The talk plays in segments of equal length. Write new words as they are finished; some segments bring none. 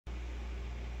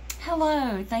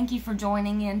Hello, thank you for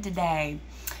joining in today.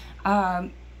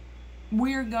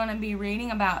 We're going to be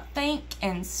reading about think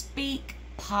and speak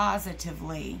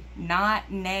positively,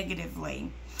 not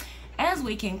negatively. As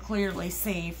we can clearly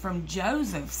see from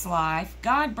Joseph's life,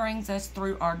 God brings us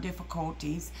through our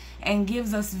difficulties and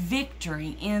gives us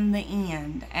victory in the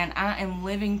end, and I am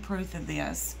living proof of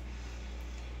this.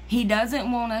 He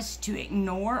doesn't want us to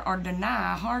ignore or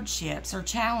deny hardships or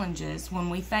challenges when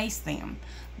we face them,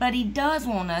 but He does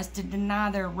want us to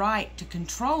deny their right to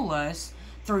control us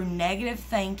through negative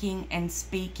thinking and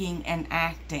speaking and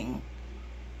acting.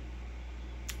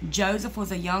 Joseph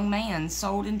was a young man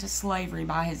sold into slavery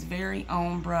by his very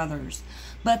own brothers,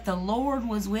 but the Lord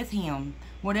was with him.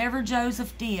 Whatever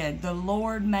Joseph did, the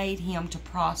Lord made him to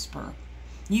prosper.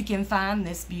 You can find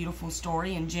this beautiful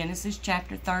story in Genesis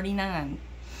chapter 39.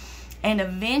 And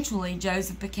eventually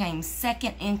Joseph became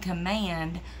second in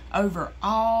command over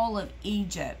all of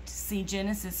Egypt. See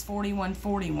Genesis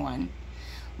 41:41.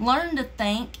 Learn to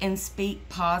think and speak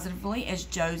positively as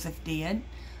Joseph did.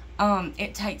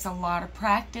 It takes a lot of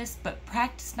practice, but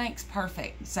practice makes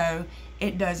perfect. So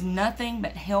it does nothing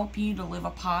but help you to live a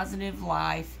positive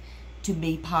life, to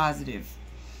be positive.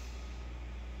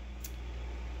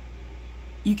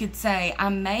 You could say, I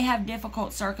may have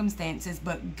difficult circumstances,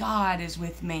 but God is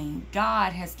with me.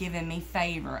 God has given me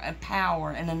favor, a power,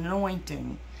 an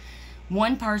anointing.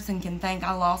 One person can think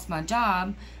I lost my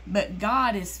job, but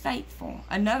God is faithful.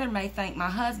 Another may think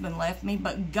my husband left me,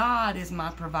 but God is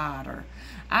my provider.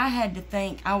 I had to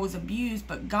think I was abused,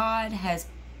 but God has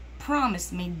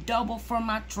promised me double for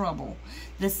my trouble.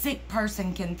 The sick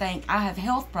person can think I have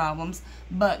health problems,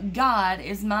 but God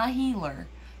is my healer.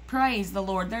 Praise the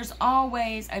Lord. There's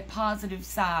always a positive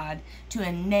side to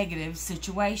a negative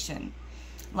situation.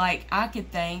 Like I could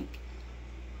think,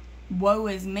 woe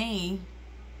is me,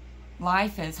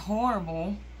 life is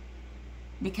horrible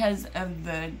because of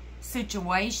the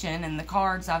situation and the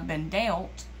cards I've been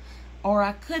dealt. Or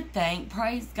I could think,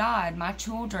 praise God, my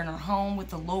children are home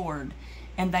with the Lord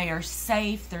and they are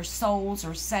safe, their souls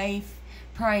are safe.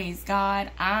 Praise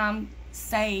God, I'm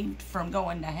saved from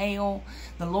going to hell.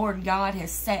 The Lord God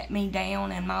has set me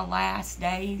down in my last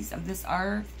days of this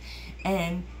earth,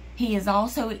 and He has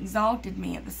also exalted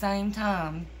me at the same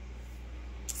time.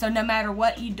 So no matter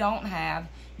what you don't have,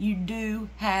 you do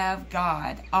have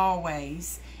God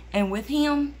always, and with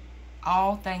Him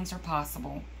all things are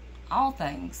possible. All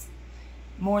things,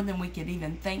 more than we could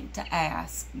even think to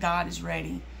ask. God is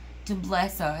ready to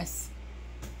bless us.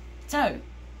 So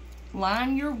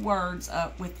line your words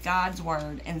up with God's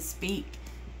word and speak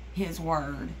His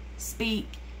word. Speak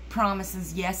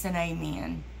promises, yes and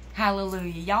amen.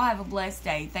 Hallelujah. Y'all have a blessed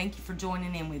day. Thank you for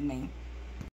joining in with me.